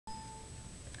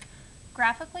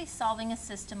Graphically solving a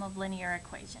system of linear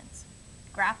equations.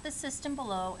 Graph the system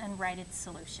below and write its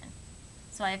solution.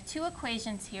 So I have two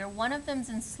equations here. One of them is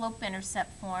in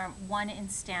slope-intercept form, one in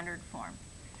standard form.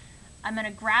 I'm going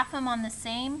to graph them on the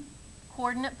same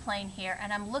coordinate plane here,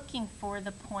 and I'm looking for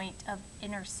the point of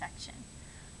intersection.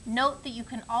 Note that you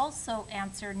can also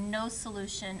answer no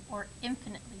solution or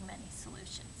infinitely many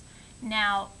solutions.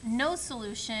 Now, no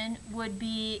solution would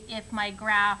be if my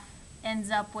graph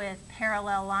ends up with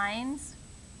parallel lines,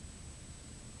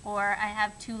 or I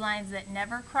have two lines that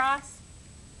never cross.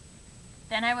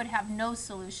 Then I would have no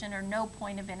solution or no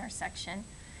point of intersection.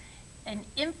 An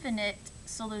infinite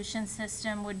solution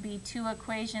system would be two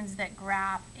equations that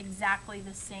graph exactly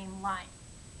the same line,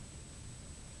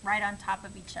 right on top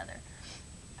of each other.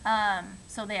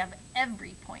 So they have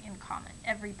every point in common,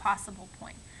 every possible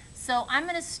point. So I'm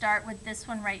going to start with this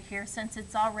one right here since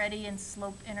it's already in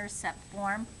slope-intercept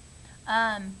form.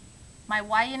 My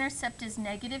y-intercept is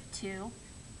 -2,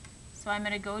 so I'm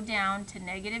going to go down to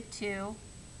 -2.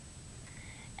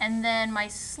 And then my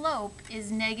slope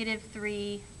is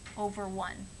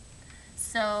 -3/1.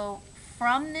 So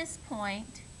from this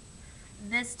point,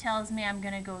 this tells me I'm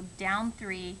going to go down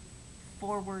 3,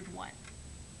 forward 1.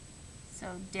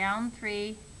 So down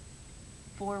 3,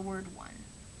 forward 1.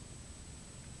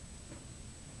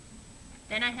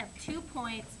 Then I have 2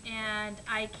 points, and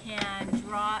I can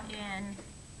draw in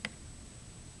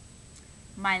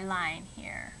my line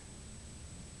here.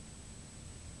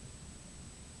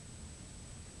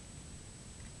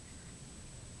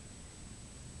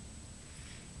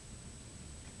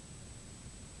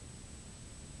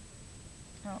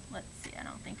 Oh, let's see, I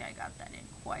don't think I got that in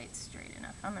quite straight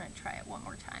enough. I'm going to try it one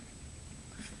more time.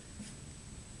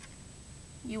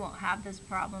 You won't have this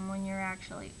problem when you're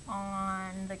actually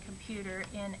on the computer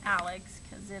in ALEKS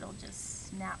because it'll just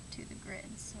snap to the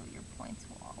grid, so your points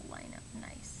will all line up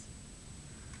nice.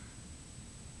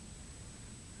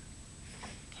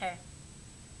 Okay,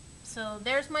 so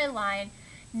there's my line.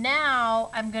 Now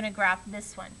I'm going to graph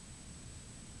this one.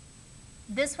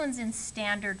 This one's in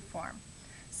standard form.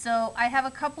 So I have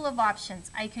a couple of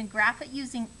options. I can graph it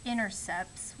using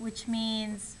intercepts, which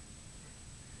means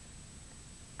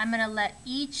I'm going to let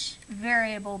each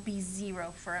variable be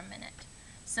 0 for a minute.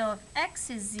 So if x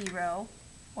is 0,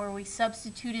 or we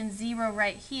substitute in 0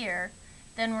 right here,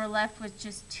 then we're left with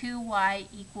just 2y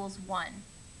equals 1.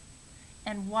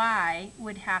 And y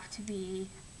would have to be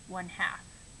 1/2.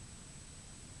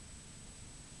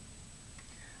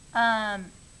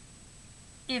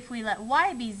 If we let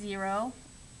y be 0,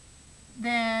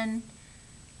 then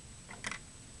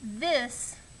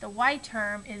this, the y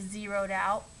term, is zeroed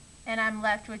out, and I'm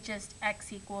left with just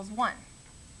x equals 1.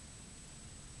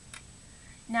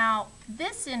 Now,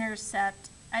 this intercept,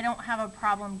 I don't have a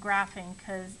problem graphing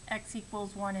because x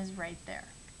equals 1 is right there.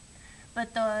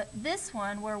 But this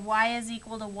one, where y is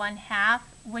equal to 1/2,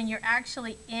 when you're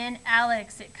actually in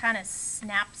ALEKS, it kind of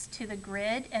snaps to the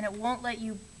grid, and it won't let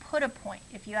you put a point.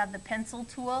 If you have the pencil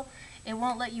tool, it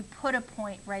won't let you put a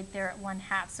point right there at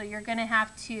 1/2. So you're going to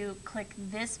have to click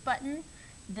this button,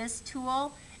 this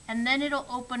tool, and then it'll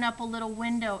open up a little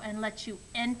window and let you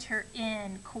enter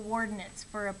in coordinates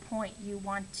for a point you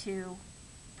want to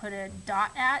put a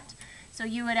dot at. So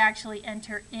you would actually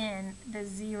enter in the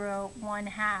 0,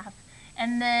 1/2,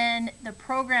 and then the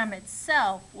program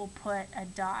itself will put a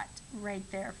dot right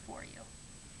there for you.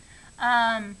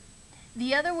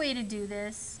 The other way to do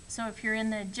this, so if you're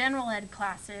in the general ed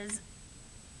classes,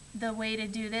 the way to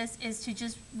do this is to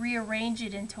just rearrange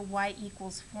it into y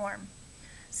equals form.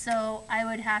 So I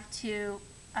would have to,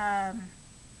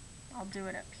 I'll do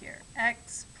it up here,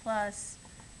 x plus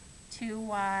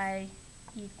 2y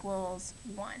equals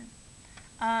 1.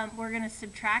 We're going to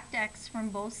subtract x from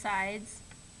both sides.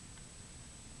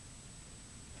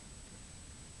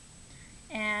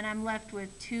 And I'm left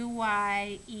with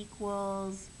 2y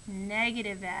equals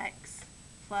 -x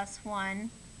plus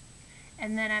 1.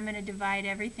 And then I'm going to divide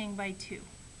everything by 2.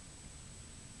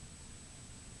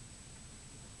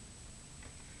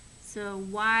 So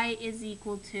y is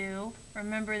equal to,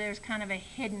 remember there's kind of a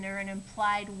hidden or an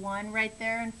implied 1 right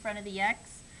there in front of the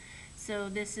x. So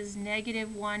this is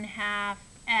 -1/2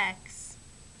 x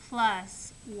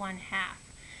plus 1/2.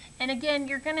 And again,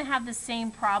 you're going to have the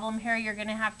same problem here. You're going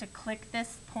to have to click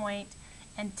this point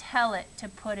and tell it to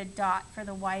put a dot for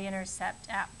the y-intercept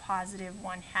at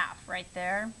 +1/2 right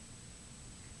there.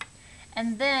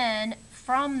 And then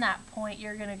from that point,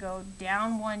 you're going to go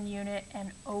down 1 unit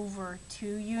and over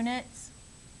 2 units.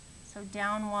 So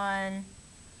down 1,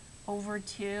 over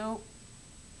 2.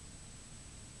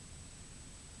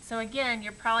 So again,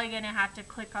 you're probably going to have to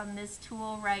click on this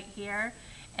tool right here.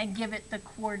 and give it the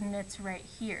coordinates right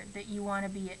here, that you want to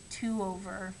be at 2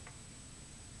 over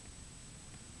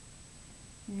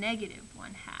negative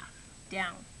 1/2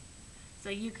 down. So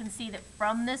you can see that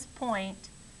from this point,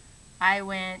 I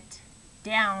went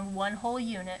down 1 whole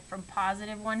unit from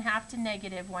positive 1/2 to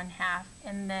negative 1/2,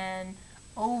 and then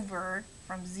over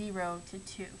from 0 to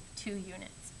 2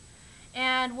 units.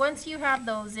 And once you have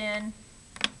those in,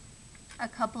 a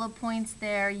couple of points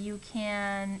there, you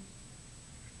can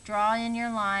draw in your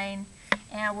line,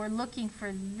 and we're looking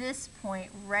for this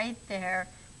point right there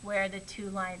where the 2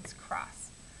 lines cross.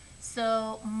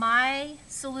 So my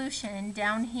solution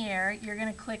down here, you're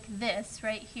going to click this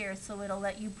right here, so it'll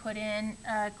let you put in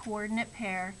a coordinate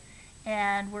pair,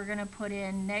 and we're going to put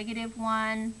in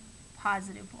 -1,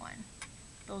 +1.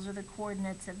 Those are the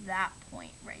coordinates of that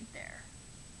point right there.